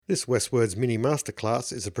This Westwords mini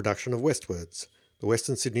masterclass is a production of Westwords, the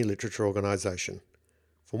Western Sydney Literature Organisation.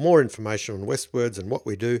 For more information on Westwords and what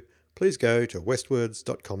we do, please go to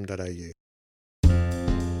westwords.com.au.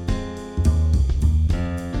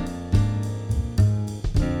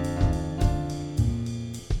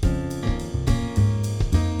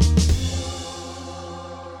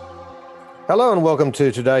 Hello and welcome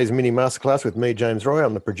to today's mini masterclass with me, James Roy.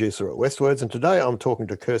 I'm the producer at Westwords, and today I'm talking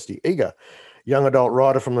to Kirsty Eager, young adult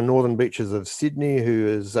writer from the northern beaches of Sydney who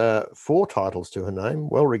has 4 titles to her name,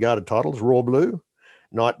 well-regarded titles: Raw Blue,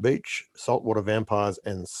 Night Beach, Saltwater Vampires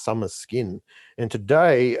and Summer Skin. And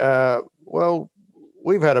today,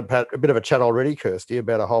 we've had a bit of a chat already, Kirsty,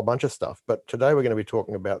 about a whole bunch of stuff, but today we're going to be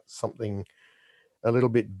talking about something a little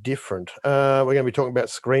bit different. We're going to be talking about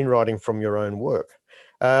screenwriting from your own work.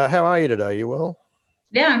 How are you today? You well?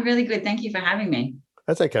 Yeah, I'm really good. Thank you for having me.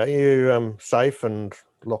 That's okay. You safe and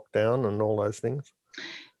locked down and all those things?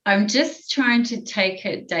 I'm just trying to take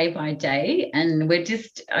it day by day. And we're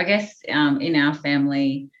just, I guess, in our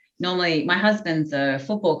family, normally my husband's a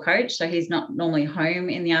football coach, so he's not normally home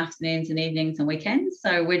in the afternoons and evenings and weekends.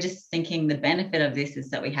 So we're just thinking the benefit of this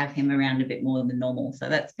is that we have him around a bit more than normal. So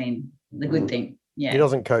that's been the good thing. Yeah. He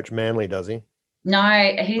doesn't coach Manly, does he? No,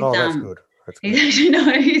 he's that's good. He's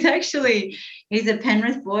a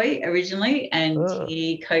Penrith boy originally, and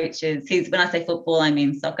he coaches. When I say football, I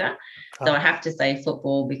mean soccer. So I have to say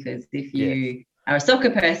football because if you are a soccer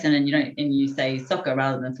person and you say soccer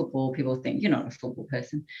rather than football, people think you're not a football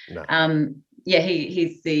person. No.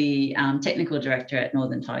 He's the technical director at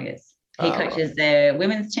Northern Tigers. He coaches their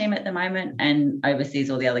women's team at the moment and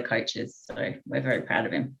oversees all the other coaches. So we're very proud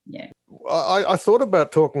of him. Yeah. I thought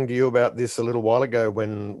about talking to you about this a little while ago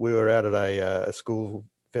when we were out at a school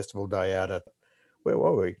festival day out at, where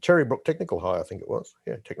were we? Cherrybrook Technical High, I think it was.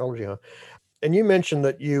 Yeah, Technology High. And you mentioned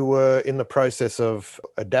that you were in the process of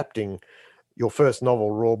adapting your first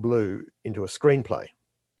novel, Raw Blue, into a screenplay.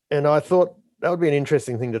 And I thought that would be an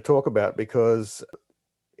interesting thing to talk about because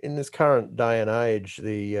in this current day and age,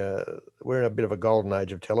 we're in a bit of a golden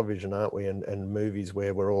age of television, aren't we? And movies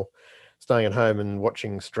where we're all staying at home and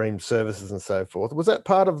watching streamed services and so forth. Was that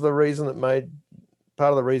part of the reason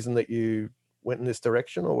that you went in this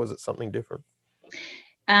direction, or was it something different?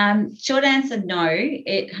 Short answer, no.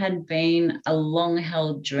 It had been a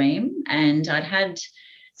long-held dream, and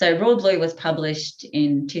so Raw Blue was published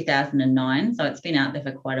in 2009, so it's been out there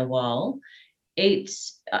for quite a while.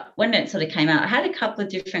 When it sort of came out, I had a couple of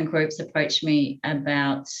different groups approach me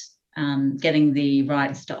about getting the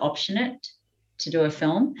rights to option it to do a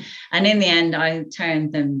film, and in the end I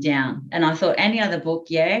turned them down. And I thought, any other book,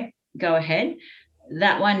 go ahead.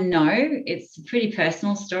 That one, no. It's a pretty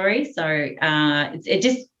personal story, so it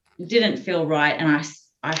just didn't feel right. And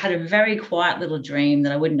I had a very quiet little dream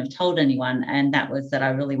that I wouldn't have told anyone, and that was that I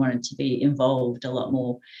really wanted to be involved a lot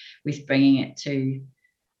more with bringing it to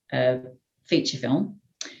a feature film.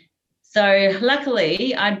 So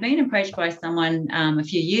luckily, I'd been approached by someone a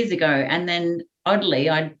few years ago, and then oddly,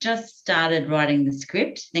 I just started writing the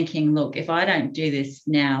script thinking, look, if I don't do this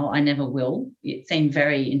now, I never will. It seemed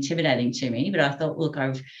very intimidating to me, but I thought, look,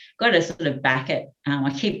 I've got to sort of back it.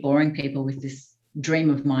 I keep boring people with this dream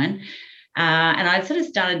of mine. And I sort of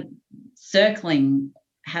started circling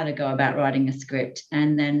how to go about writing a script.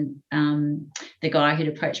 And then the guy who'd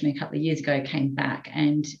approached me a couple of years ago came back,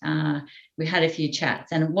 and we had a few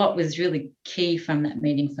chats. And what was really key from that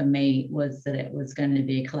meeting for me was that it was going to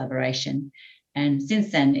be a collaboration. And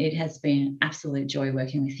since then, it has been an absolute joy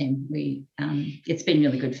working with him. It's been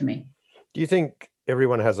really good for me. Do you think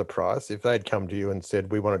everyone has a price? If they'd come to you and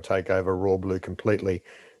said, we want to take over Raw Blue completely,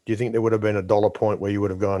 do you think there would have been a dollar point where you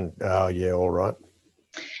would have gone, oh, yeah, all right?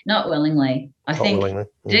 Not willingly. I think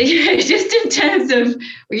just in terms of,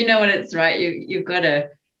 you know what it's right. You've got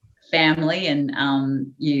a family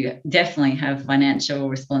and you definitely have financial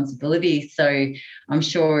responsibility. So I'm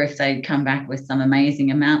sure if they'd come back with some amazing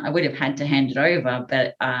amount, I would have had to hand it over.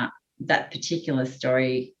 But that particular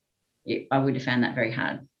story, I would have found that very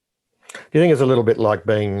hard. Do you think it's a little bit like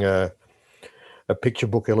being a picture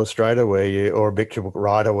book illustrator or a picture book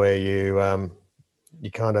writer where you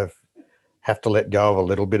kind of have to let go of a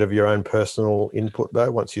little bit of your own personal input though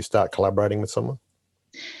once you start collaborating with someone?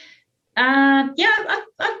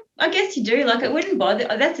 I guess you do. Like, it wouldn't bother.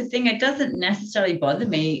 That's the thing. It doesn't necessarily bother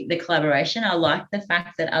me, the collaboration. I like the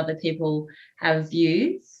fact that other people have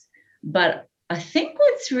views. But I think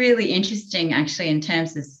what's really interesting, actually, in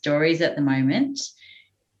terms of stories at the moment,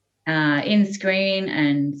 on screen,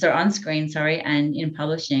 and in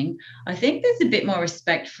publishing, I think there's a bit more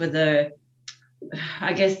respect for the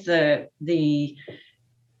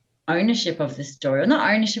ownership of the story, or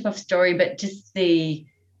not ownership of story, but just the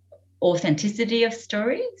authenticity of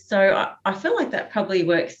story. So I feel like that probably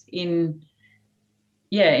works in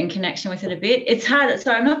connection with it a bit. It's hard.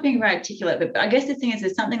 So I'm not being very articulate, but I guess the thing is,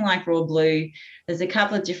 there's something like Raw Blue. There's a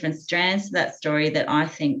couple of different strands to that story that I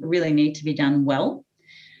think really need to be done well.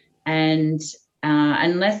 And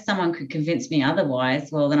unless someone could convince me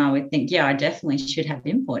otherwise, well, then I would think, I definitely should have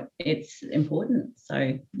input. It's important.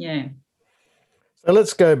 So, yeah. So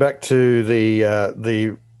let's go back to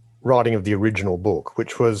the writing of the original book,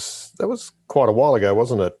 that was quite a while ago,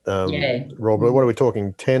 wasn't it? Raw Blue. What are we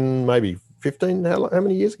talking? 10, maybe 15? How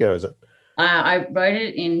many years ago is it? I wrote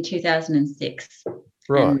it in 2006.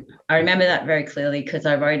 Right. And I remember that very clearly because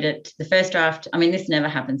I wrote it, the first draft. I mean, this never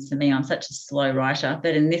happens to me. I'm such a slow writer.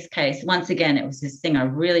 But in this case, once again, it was this thing I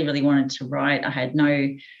really, really wanted to write. I had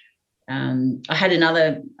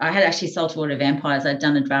actually Saltwater Vampires. I'd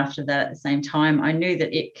done a draft of that at the same time. I knew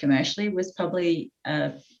that it commercially was probably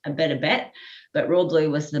a better bet. But Raw Blue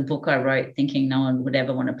was the book I wrote thinking no one would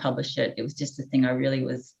ever want to publish it. It was just the thing I really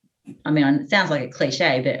was. I mean, it sounds like a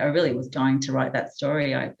cliche, but I really was dying to write that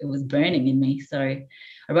story. It was burning in me. So I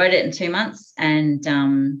wrote it in 2 months. And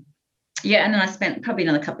and then I spent probably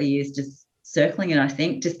another couple of years just circling it, I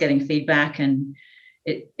think, just getting feedback. And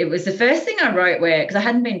it was the first thing I wrote because I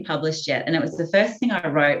hadn't been published yet. And it was the first thing I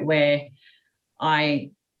wrote where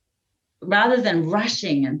rather than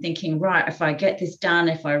rushing and thinking, right, if I get this done,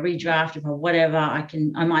 if I redraft, if I whatever,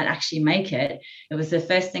 I might actually make it. It was the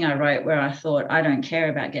first thing I wrote where I thought, I don't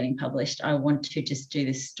care about getting published. I want to just do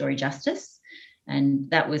this story justice.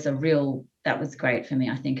 And that was great for me,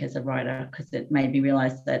 I think, as a writer, because it made me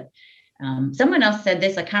realize that someone else said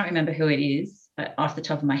this. I can't remember who it is off the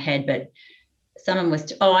top of my head, but someone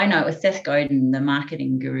I know, it was Seth Godin, the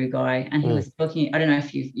marketing guru guy. And he was talking, I don't know if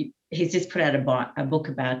he's just put out a book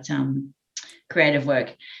about creative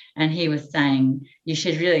work. And he was saying, you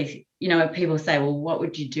should really, people say, well, what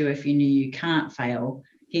would you do if you knew you can't fail?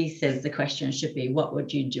 He says the question should be, what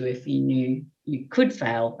would you do if you knew you could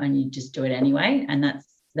fail and you just do it anyway? And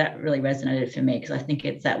that really resonated for me, because I think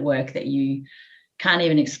it's that work that you can't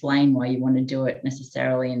even explain why you want to do it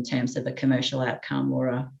necessarily in terms of a commercial outcome or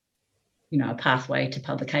a pathway to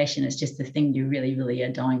publication. It's just the thing you really, really are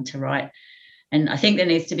dying to write. And I think there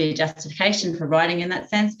needs to be a justification for writing in that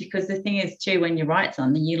sense, because the thing is too, when you write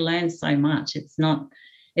something, you learn so much. It's not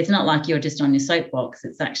like you're just on your soapbox.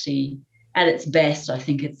 It's actually, at its best, I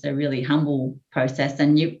think it's a really humble process.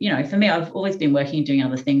 And for me, I've always been working and doing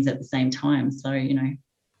other things at the same time. So,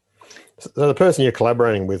 So the person you're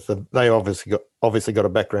collaborating with, they obviously got a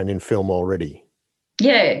background in film already.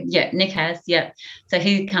 Yeah, Nick has, yeah. So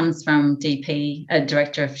he comes from DP, a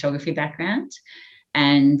director of photography background.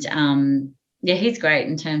 And he's great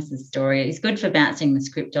in terms of the story. He's good for bouncing the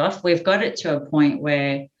script off. We've got it to a point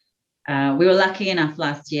where we were lucky enough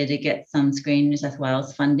last year to get some Screen New South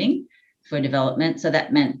Wales funding for development. So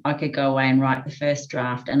that meant I could go away and write the first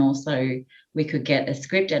draft, and also we could get a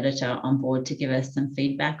script editor on board to give us some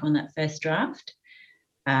feedback on that first draft.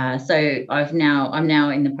 So I'm now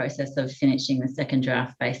in the process of finishing the second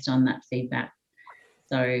draft based on that feedback.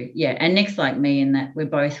 So and Nick's like me in that we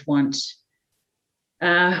both want.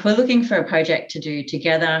 We're looking for a project to do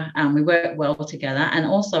together. We work well together, and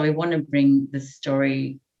also we want to bring the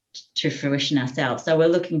story to fruition ourselves. So we're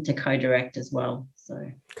looking to co-direct as well.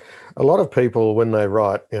 So a lot of people, when they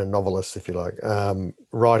write, novelists, if you like,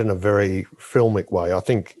 write in a very filmic way. I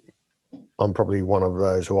think I'm probably one of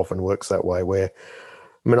those who often works that way, where,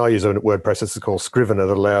 I use a word processor called Scrivener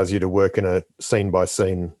that allows you to work in a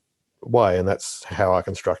scene-by-scene way, and that's how I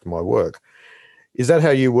construct my work. Is that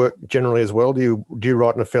how you work generally as well? Do you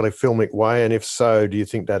write in a fairly filmic way? And if so, do you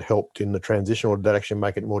think that helped in the transition, or did that actually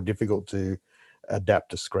make it more difficult to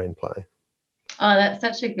adapt a screenplay? Oh, that's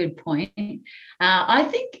such a good point. I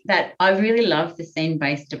think that I really love the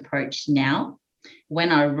scene-based approach now.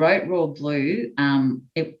 When I wrote Raw Blue,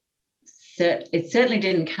 it certainly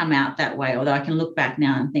didn't come out that way, although I can look back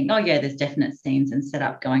now and think, oh yeah, there's definite scenes and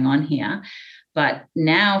setup going on here. But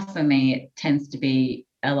now for me, it tends to be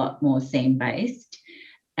a lot more scene-based.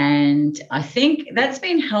 And I think that's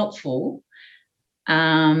been helpful,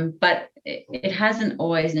 but it hasn't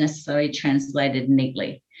always necessarily translated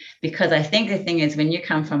neatly, because I think the thing is, when you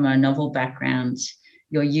come from a novel background,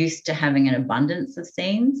 you're used to having an abundance of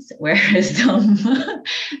scenes, whereas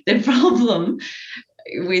the problem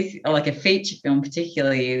with like a feature film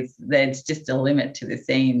particularly is there's just a limit to the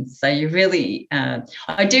scenes. So you really,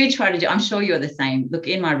 I do try to do, I'm sure you're the same. Look,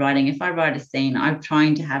 in my writing, if I write a scene, I'm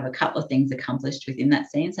trying to have a couple of things accomplished within that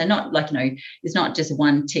scene. So not like, it's not just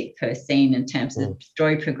one tick per scene in terms of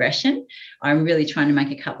story progression. I'm really trying to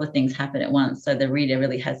make a couple of things happen at once. So the reader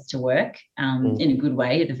really has to work in a good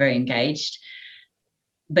way. They're very engaged.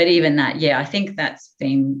 but even that, yeah, I think that's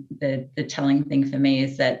been the telling thing for me,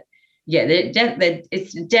 is that, yeah,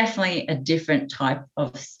 it's definitely a different type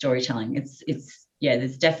of storytelling. Yeah,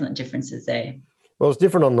 there's definite differences there. Well, it's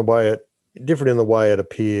different in the way it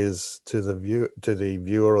appears to the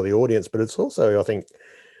viewer or the audience, but it's also, I think,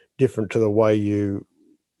 different to the way you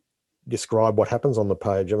describe what happens on the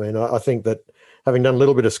page. I mean, I think that, having done a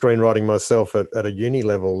little bit of screenwriting myself at a uni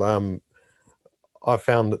level, I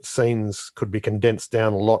found that scenes could be condensed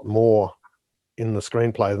down a lot more in the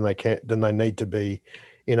screenplay than they need to be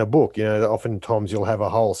in a book. You know, oftentimes you'll have a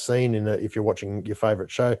whole scene if you're watching your favorite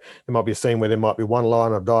show, there might be a scene where there might be one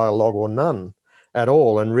line of dialogue or none at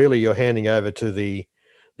all, and really you're handing over to the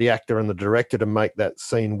actor and the director to make that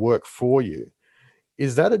scene work for you.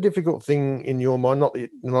 Is that a difficult thing in your mind?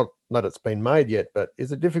 Not that it's been made yet, but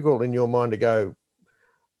is it difficult in your mind to go,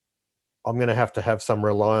 I'm going to have some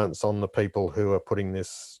reliance on the people who are putting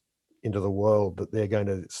this into the world, that they're going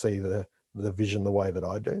to see the vision the way that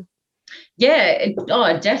I do? Yeah,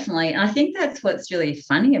 definitely. I think that's what's really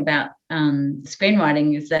funny about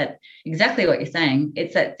screenwriting, is that exactly what you're saying.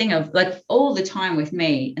 It's that thing of, like, all the time with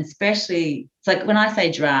me, especially, it's like when I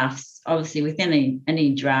say drafts, obviously within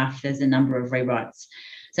any draft, there's a number of rewrites.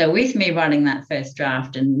 So with me writing that first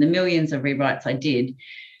draft and the millions of rewrites I did,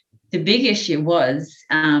 the big issue was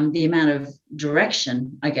the amount of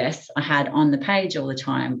direction, I guess, I had on the page all the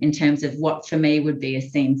time, in terms of what for me would be a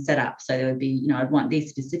scene setup. So there would be, you know, I'd want these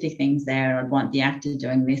specific things there. I'd want the actor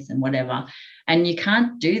doing this and whatever. And you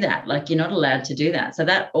can't do that. Like, you're not allowed to do that. So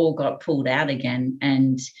that all got pulled out again.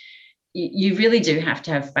 And you really do have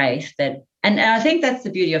to have faith that, and I think that's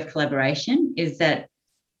the beauty of collaboration, is that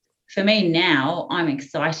for me now, I'm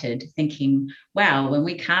excited, thinking, wow, when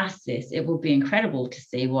we cast this, it will be incredible to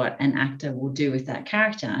see what an actor will do with that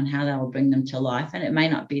character and how they will bring them to life. And it may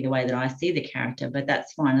not be the way that I see the character, but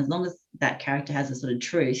that's fine. As long as that character has a sort of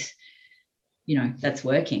truth, you know, that's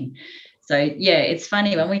working. So, yeah, it's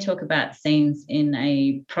funny when we talk about scenes in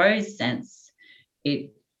a prose sense,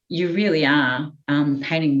 you really are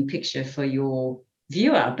painting the picture for your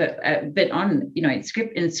viewer, but on, you know,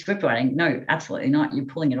 in script writing, no, absolutely not. You're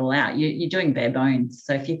pulling it all out. You're doing bare bones.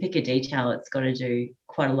 So if you pick a detail, it's got to do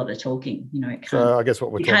quite a lot of talking. You know, it can't. So I guess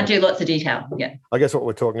what you can't do lots of detail. Yeah. I guess what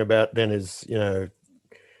we're talking about then is, you know,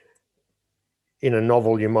 in a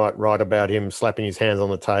novel you might write about him slapping his hands on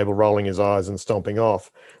the table, rolling his eyes, and stomping off.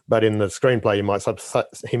 But in the screenplay,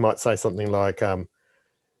 he might say something like, you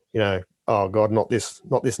know, oh God, not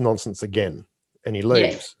this nonsense again. And he leaves.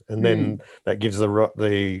 Yes. And then that gives is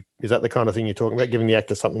that the kind of thing you're talking about, giving the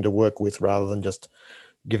actor something to work with rather than just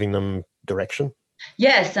giving them direction?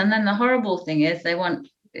 Yes. And then the horrible thing is they want,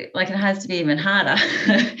 like, it has to be even harder.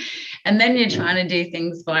 And then you're trying to do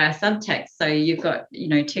things via subtext. So you've got, you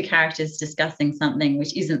know, two characters discussing something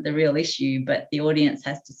which isn't the real issue, but the audience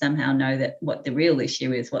has to somehow know that what the real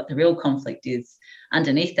issue is, what the real conflict is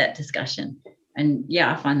underneath that discussion. And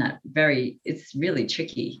yeah, I find that it's really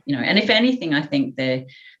tricky, you know. And if anything, I think the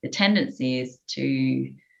tendency is to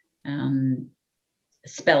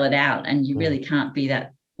spell it out, and you really can't be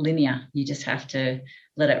that linear. You just have to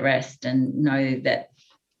let it rest and know that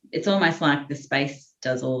it's almost like the space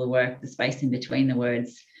does all the work, the space in between the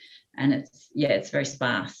words. And it's very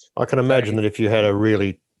sparse. I can imagine that if you had a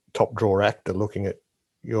really top drawer actor looking at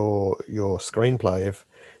your screenplay, if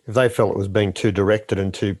they felt it was being too directed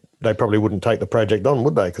and they probably wouldn't take the project on,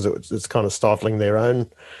 would they? Because it's kind of stifling their own,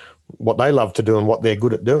 what they love to do and what they're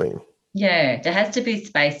good at doing. Yeah, there has to be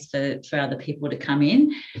space for other people to come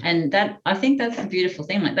in. And that, I think that's the beautiful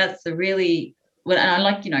thing. Like, that's the really, well, and I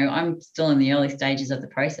like, you know, I'm still in the early stages of the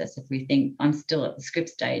process. If we think I'm still at the script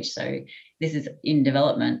stage, so this is in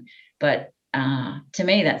development. But to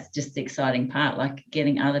me, that's just the exciting part, like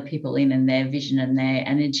getting other people in and their vision and their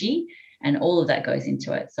energy, and all of that goes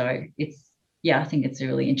into it. So I think it's a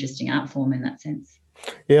really interesting art form in that sense.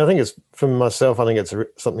 Yeah, I think it's, for myself, I think it's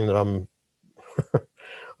something that I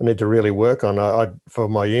need to really work on. For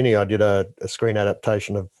my uni, I did a screen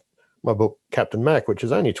adaptation of my book Captain Mac, which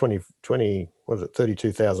is only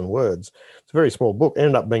 32,000 words. It's a very small book. It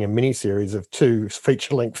ended up being a mini series of 2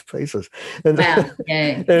 feature-length pieces, and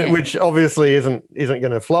which obviously isn't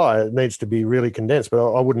going to fly. It needs to be really condensed.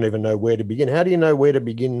 But I wouldn't even know where to begin. How do you know where to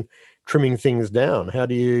begin trimming things down? How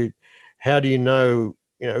do you know?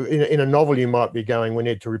 You know, in a novel, you might be going, we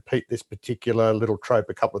need to repeat this particular little trope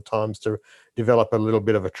a couple of times to develop a little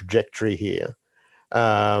bit of a trajectory here.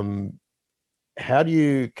 How do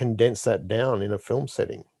you condense that down in a film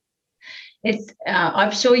setting? It's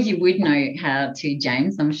I'm sure you would know how to,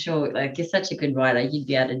 James. I'm sure, like, you're such a good writer, you'd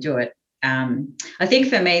be able to do it. I think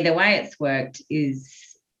for me, the way it's worked is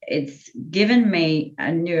it's given me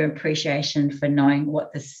a new appreciation for knowing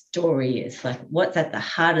what the story is, like what's at the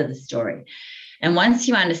heart of the story. And once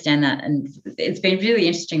you understand that, and it's been really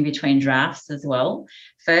interesting between drafts as well.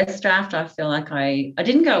 First draft, I feel like I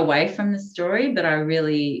didn't go away from the story, but I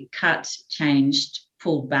really cut, changed,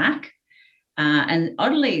 pulled back. And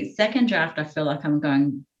oddly, second draft, I feel like I'm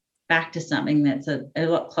going back to something that's a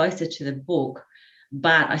lot closer to the book,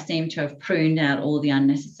 but I seem to have pruned out all the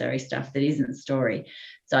unnecessary stuff that isn't story.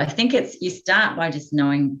 So I think you start by just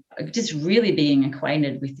knowing, just really being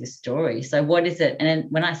acquainted with your story. So what is it? And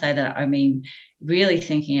when I say that, I mean really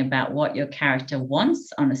thinking about what your character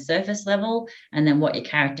wants on a surface level, and then what your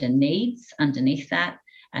character needs underneath that,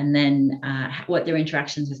 and then what their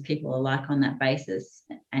interactions with people are like on that basis.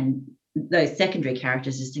 And those secondary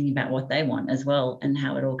characters, just thinking about what they want as well and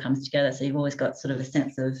how it all comes together. So you've always got sort of a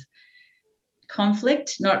sense of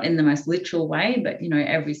conflict, not in the most literal way, but, you know,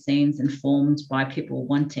 every scene's informed by people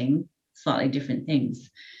wanting slightly different things.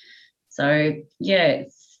 So, yeah,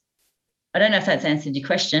 I don't know if that's answered your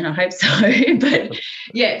question. I hope so. But,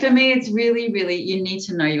 yeah, for me, it's really, really, you need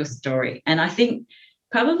to know your story. And I think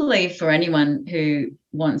probably for anyone who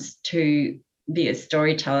wants to be a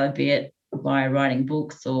storyteller, be it by writing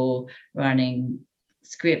books or writing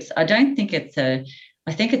scripts, I think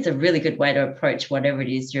it's a really good way to approach whatever it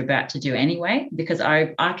is you're about to do anyway, because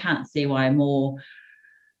I can't see why more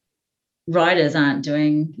writers aren't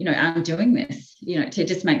doing this. You know, it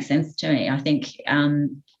just makes sense to me. I think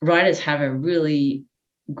writers have a really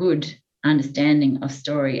good understanding of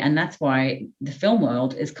story, and that's why the film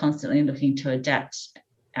world is constantly looking to adapt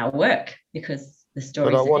our work, because the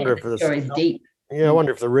story is deep. Yeah, I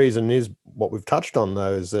wonder if the reason is what we've touched on,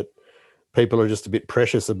 though, is that people are just a bit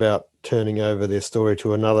precious about turning over their story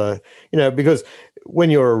to another, you know, because when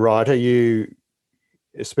you're a writer,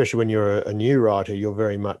 especially when you're a new writer, you're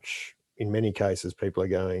very much, in many cases, people are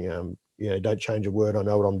going, don't change a word. I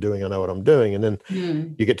know what I'm doing. And then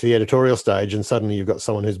you get to the editorial stage and suddenly you've got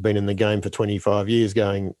someone who's been in the game for 25 years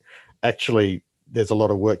going, actually, there's a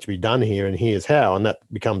lot of work to be done here, and here's how. And that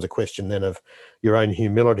becomes a question then of your own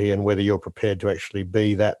humility and whether you're prepared to actually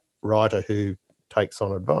be that writer who takes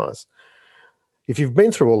on advice. If you've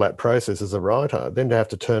been through all that process as a writer, then to have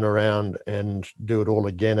to turn around and do it all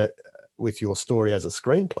again with your story as a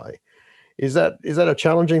screenplay, is that a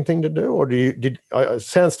challenging thing to do, or it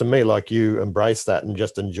sounds to me like you embraced that and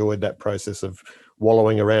just enjoyed that process of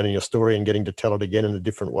wallowing around in your story and getting to tell it again in a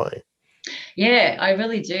different way? Yeah, I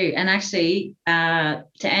really do. And actually, to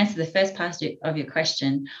answer the first part of your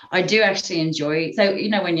question, I do actually enjoy. So, you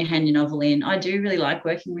know, when you hand your novel in, I do really like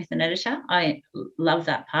working with an editor. I love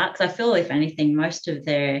that part, because I feel, if anything, most of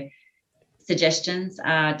their suggestions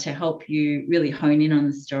are to help you really hone in on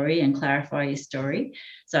the story and clarify your story.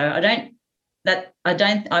 So I'm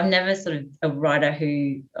never sort of a writer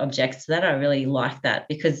who objects to that. I really like that,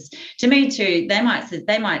 because to me too, they might,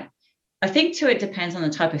 I think too, it depends on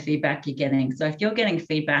the type of feedback you're getting. So if you're getting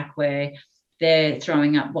feedback where they're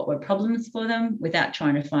throwing up what were problems for them without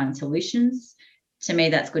trying to find solutions, to me,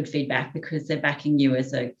 that's good feedback, because they're backing you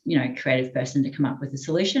as a, you know, creative person to come up with a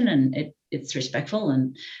solution, and it's respectful,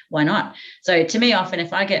 and why not? So to me, often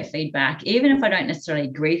if I get feedback, even if I don't necessarily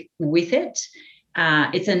agree with it,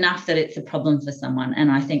 it's enough that it's a problem for someone.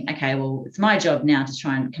 And I think, okay, well, it's my job now to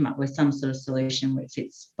try and come up with some sort of solution which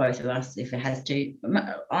fits both of us if it has to.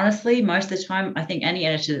 Honestly, most of the time, I think any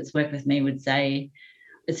editor that's worked with me would say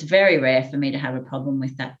it's very rare for me to have a problem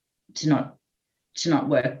with that, to not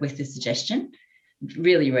work with the suggestion.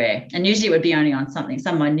 Really rare. And usually it would be only on some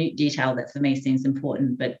minute detail that for me seems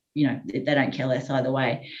important, but, you know, they don't care less either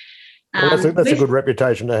way. Well, that's a good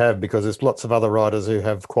reputation to have, because there's lots of other writers who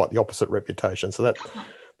have quite the opposite reputation. So that's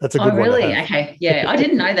a good one. Oh, really? To have. Okay. Yeah, I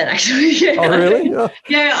didn't know that, actually. Yeah. Oh, really?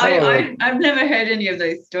 Yeah, I've never heard any of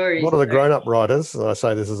those stories. A lot of the grown-up writers, I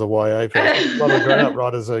say this as a YA person, a lot of the grown-up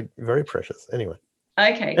writers are very precious. Anyway.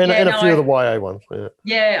 Okay. And a few of the YA ones.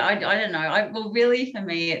 Yeah, I don't know. Well, really, for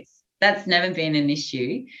me, that's never been an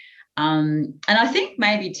issue. And I think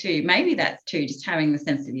maybe that's too, just having the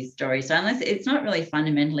sense of your story. So unless it's not really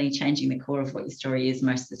fundamentally changing the core of what your story is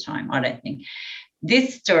most of the time, I don't think.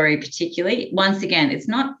 This story particularly, once again, it's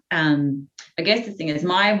not, I guess the thing is,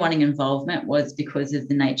 my wanting involvement was because of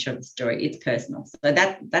the nature of the story. It's personal. So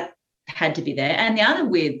that had to be there. And the other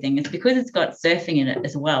weird thing is, because it's got surfing in it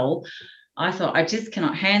as well, I thought, I just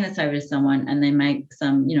cannot hand this over to someone and they make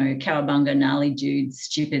some, you know, cowabunga, gnarly dude,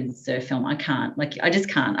 stupid surf film. I can't. I just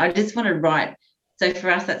can't. I just want to write. So for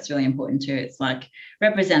us, that's really important too. It's like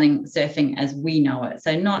representing surfing as we know it.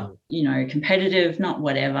 So not, you know, competitive, not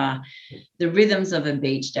whatever. The rhythms of a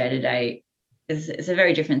beach day to day, it's a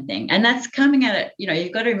very different thing. And that's coming at it,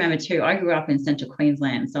 you've got to remember too, I grew up in central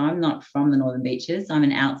Queensland, so I'm not from the Northern Beaches. I'm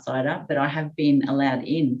an outsider, but I have been allowed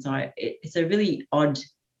in. So it's a really odd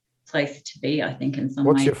place to be, I think, in some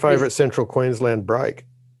ways. What's your favourite central Queensland break?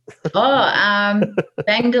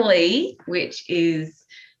 Bangalee, which is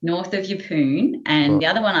north of Yeppoon, and the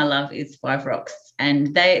other one I love is Five Rocks.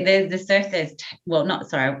 And the surf there's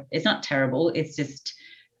it's not terrible. It's just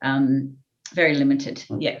very limited.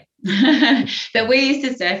 Yeah. But we used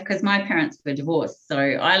to surf because my parents were divorced, so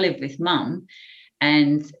I lived with mum,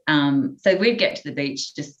 and so we'd get to the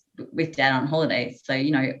beach just with dad on holidays. So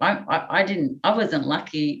I wasn't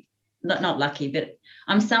lucky, not lucky, but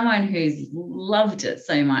I'm someone who's loved it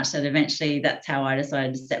so much that eventually that's how I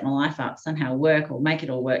decided to set my life up, somehow work or make it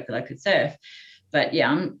all work that I could surf. But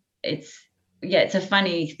it's a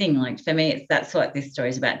funny thing. Like for me, that's what this story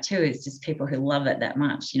is about too. It's just people who love it that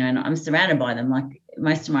much, and I'm surrounded by them. Like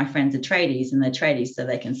most of my friends are tradies, and they're tradies so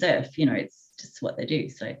they can surf. It's just what they do.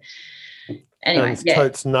 So anyway,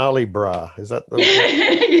 Totes gnarly bra. Is that the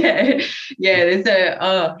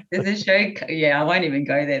There's a show. Yeah, I won't even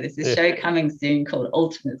go there. There's a show coming soon called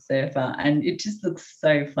Ultimate Surfer, and it just looks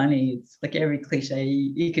so funny. It's like every cliche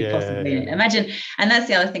you could possibly imagine. And that's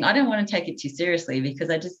the other thing. I don't want to take it too seriously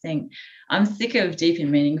because I just think I'm sick of deep and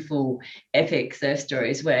meaningful epic surf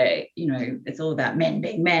stories where it's all about men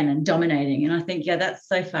being men and dominating. And I think that's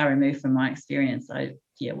so far removed from my experience.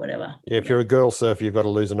 Whatever. Yeah, if you're a girl surfer, you've got to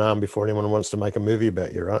lose an arm before anyone wants to make a movie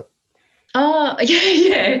about you, right? Oh,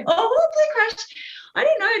 yeah. Oh, Blue Crash. I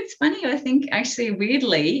don't know. It's funny. I think actually,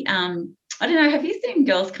 weirdly, I don't know. Have you seen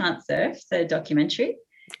Girls Can't Surf, the documentary?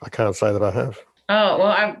 I can't say that I have. Oh, well,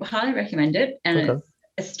 I highly recommend it. And It's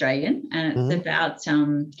Australian, and it's about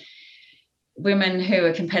women who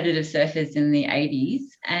were competitive surfers in the 80s.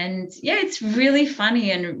 And it's really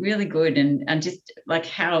funny and really good, and just like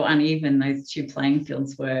how uneven those two playing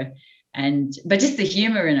fields were, but just the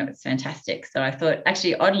humor in it was fantastic. So I thought,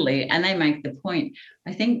 actually, oddly, and they make the point,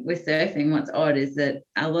 I think with surfing, what's odd is that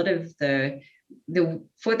a lot of the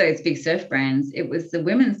for those big surf brands, it was the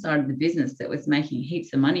women's side of the business that was making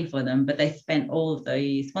heaps of money for them, but they spent all of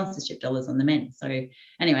the sponsorship dollars on the men. So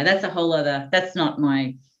anyway, that's not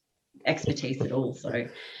my expertise at all. So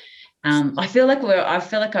I feel like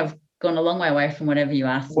I've gone a long way away from whatever you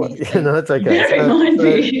asked me. So no, that's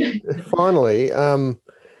okay. Finally,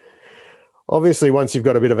 obviously, once you've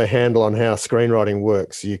got a bit of a handle on how screenwriting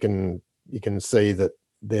works, you can see that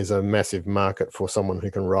there's a massive market for someone who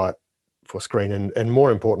can write for screen, and more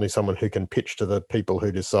importantly, someone who can pitch to the people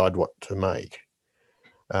who decide what to make.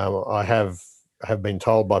 I have been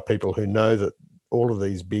told by people who know that all of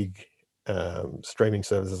these big streaming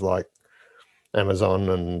services like Amazon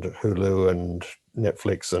and Hulu and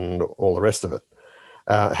Netflix and all the rest of it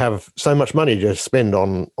have so much money to spend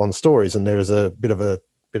on stories, and there is a bit of a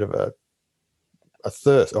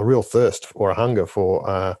thirst, a real thirst or a hunger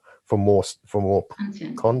for more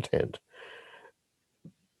content.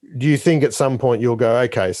 Do you think at some point you'll go,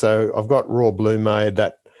 okay, so I've got Raw Blue made,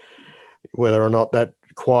 that whether or not that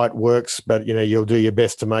quite works, but you'll do your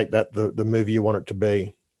best to make that the movie you want it to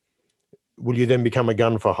be? Will you then become a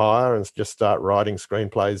gun for hire and just start writing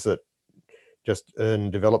screenplays that just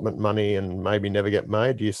earn development money and maybe never get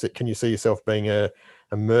made? Can you see yourself being a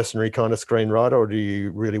mercenary kind of screenwriter, or do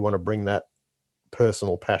you really want to bring that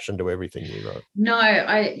personal passion to everything you write? No,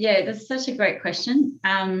 that's such a great question.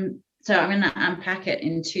 So I'm going to unpack it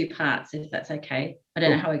in two parts, if that's okay. I don't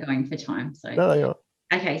know how we're going for time. So no, you're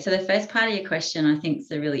okay. So the first part of your question, I think, is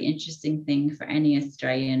a really interesting thing for any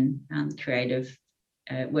Australian creative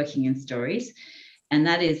working in stories, and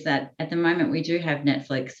that is that at the moment we do have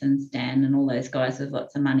Netflix and Stan and all those guys with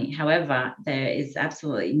lots of money. However, there is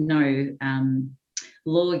absolutely no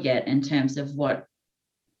law yet in terms of what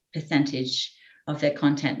percentage of their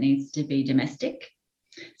content needs to be domestic.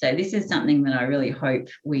 So this is something that I really hope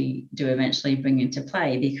we do eventually bring into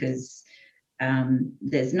play, because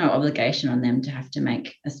there's no obligation on them to have to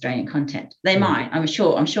make Australian content. They might, I'm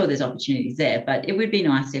sure there's opportunities there, but it would be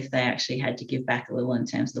nice if they actually had to give back a little in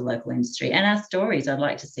terms of the local industry and our stories. I'd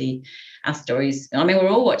like to see our stories. I mean, we're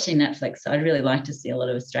all watching Netflix, so I'd really like to see a lot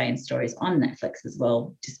of Australian stories on Netflix as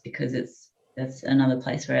well, just because that's another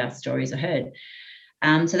place where our stories are heard.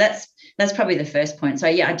 So that's probably the first point. So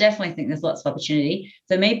I definitely think there's lots of opportunity.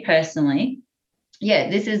 For me personally,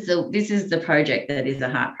 this is the project that is a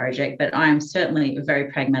heart project, but I am certainly a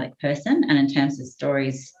very pragmatic person, and in terms of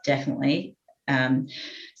stories, definitely.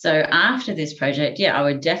 So after this project, I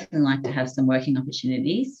would definitely like to have some working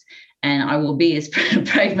opportunities, and I will be as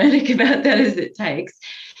pragmatic about that as it takes.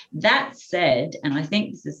 That said, and I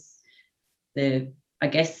think this is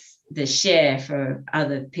the share for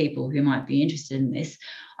other people who might be interested in this,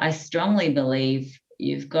 I strongly believe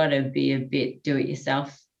you've got to be a bit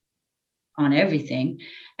do-it-yourself on everything.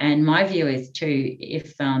 And my view is too,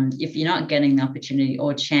 if you're not getting the opportunity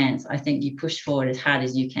or chance, I think you push forward as hard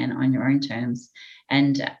as you can on your own terms.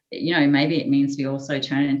 And, maybe it means we also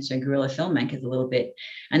turn into guerrilla filmmakers a little bit.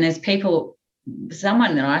 And there's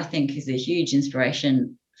someone that I think is a huge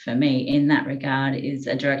inspiration for me in that regard is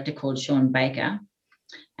a director called Sean Baker.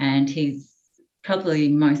 And he's probably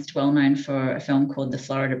most well known for a film called The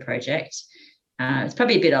Florida Project. It's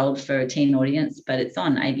probably a bit old for a teen audience, but it's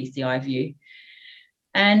on ABC iView.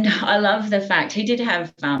 And I love the fact he did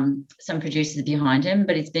have some producers behind him,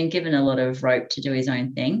 but he's been given a lot of rope to do his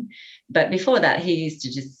own thing. But before that, he used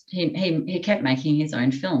to he kept making his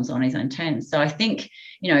own films on his own terms. So I think,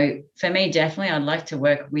 for me, definitely, I'd like to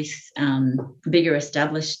work with bigger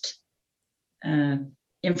established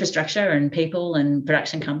infrastructure and people and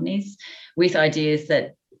production companies with ideas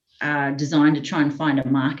that are designed to try and find a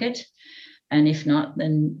market. And if not,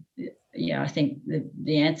 then I think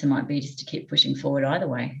the answer might be just to keep pushing forward either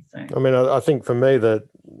way. So I mean, I think for me that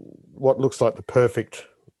what looks like the perfect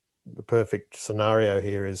scenario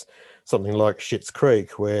here is something like Schitt's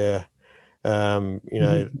Creek, where I'm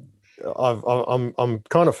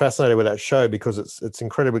kind of fascinated with that show because it's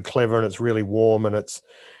incredibly clever and it's really warm and it's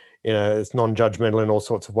it's non-judgmental in all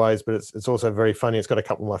sorts of ways, but it's also very funny. It's got a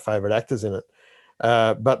couple of my favorite actors in it.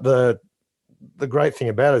 But the great thing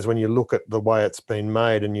about it is when you look at the way it's been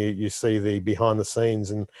made and you see the behind the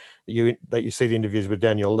scenes and you see the interviews with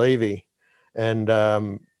Daniel Levy, and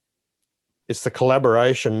it's the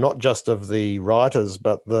collaboration not just of the writers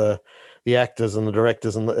but the actors and the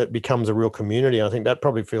directors, and it becomes a real community. And I think that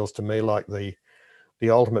probably feels to me like the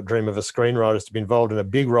ultimate dream of a screenwriter is to be involved in a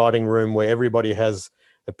big writing room where everybody has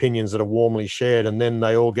opinions that are warmly shared, and then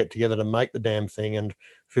they all get together to make the damn thing and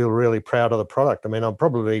feel really proud of the product. I mean, I'm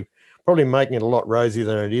probably making it a lot rosier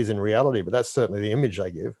than it is in reality, but that's certainly the image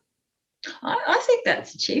they give. I think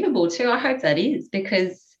that's achievable too. I hope that is,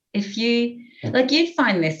 because if you'd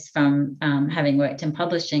find this from having worked in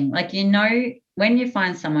publishing, when you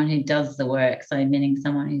find someone who does the work, so meaning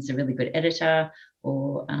someone who's a really good editor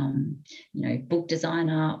or book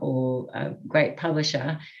designer or a great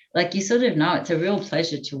publisher, you sort of know it's a real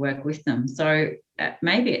pleasure to work with them. So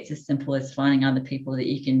maybe it's as simple as finding other people that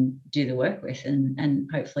you can do the work with and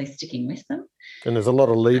hopefully sticking with them. And there's a lot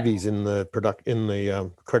of Levys in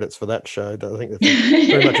the credits for that show. I think it's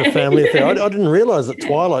very much a family affair. I didn't realise that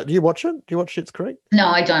Twilight. Do you watch it? Do you watch Schitt's Creek? No,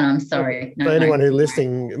 I don't. I'm sorry. For anyone who's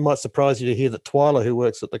listening, it might surprise you to hear that Twyla, who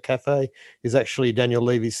works at the cafe, is actually Daniel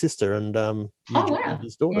Levy's sister and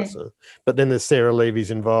his daughter. Yeah. So, but then there's Sarah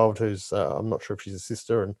Levy's involved, who's I'm not sure if she's a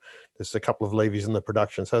sister, and there's a couple of Levys in the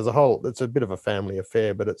production. So as a whole, it's a bit of a family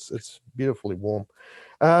affair, but it's beautifully warm.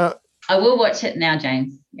 I will watch it now,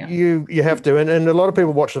 James. Yeah. You have to, and a lot of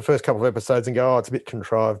people watch the first couple of episodes and go, "Oh, it's a bit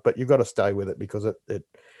contrived," but you've got to stay with it because it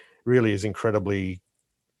really is incredibly.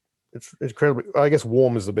 It's incredibly. I guess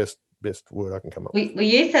warm is the best word I can come up with.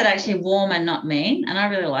 You said actually warm and not mean, and I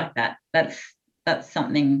really like that. That's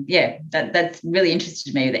something. Yeah, that's really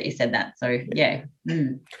interested me that you said that. So yeah.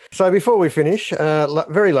 Mm. So before we finish,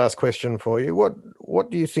 very last question for you. What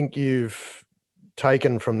do you think you've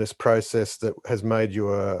taken from this process that has made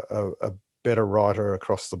you a better writer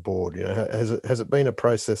across the board? Has it been a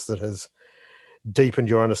process that has deepened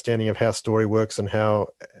your understanding of how story works and how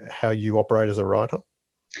you operate as a writer?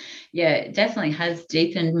 Yeah, it definitely has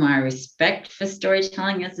deepened my respect for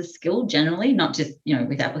storytelling as a skill generally, not just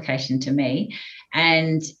with application to me.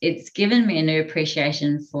 And it's given me a new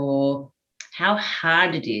appreciation for how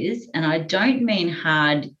hard it is. And I don't mean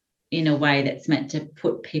hard in a way that's meant to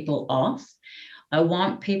put people off. I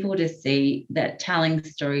want people to see that telling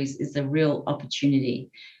stories is a real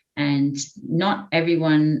opportunity, and not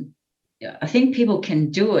everyone, I think people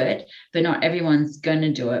can do it, but not everyone's going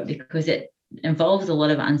to do it because it involves a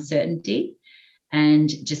lot of uncertainty and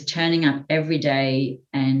just turning up every day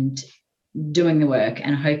and doing the work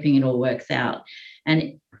and hoping it all works out.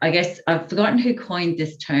 And I guess I've forgotten who coined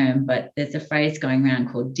this term, but there's a phrase going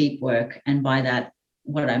around called deep work. And by that,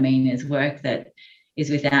 what I mean is work that is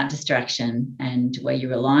without distraction and where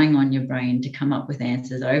you're relying on your brain to come up with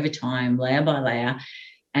answers over time, layer by layer.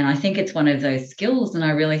 And I think it's one of those skills. And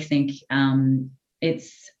I really think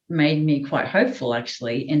it's made me quite hopeful,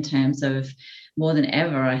 actually, in terms of more than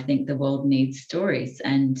ever, I think the world needs stories,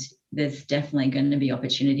 and there's definitely going to be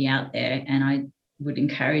opportunity out there. And I would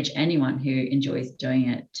encourage anyone who enjoys doing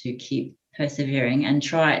it to keep persevering and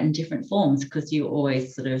try it in different forms, because you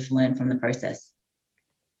always sort of learn from the process.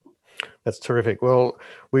 That's terrific. Well,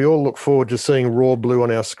 we all look forward to seeing Raw Blue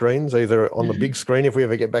on our screens, either on the big screen, if we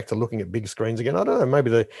ever get back to looking at big screens again. I don't know,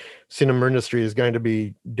 maybe the cinema industry is going to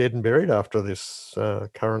be dead and buried after this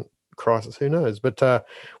current crisis. Who knows? But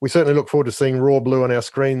we certainly look forward to seeing Raw Blue on our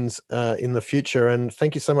screens in the future. And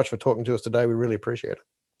thank you so much for talking to us today. We really appreciate it.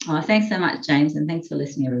 Oh, thanks so much, James, and thanks for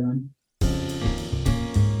listening, everyone.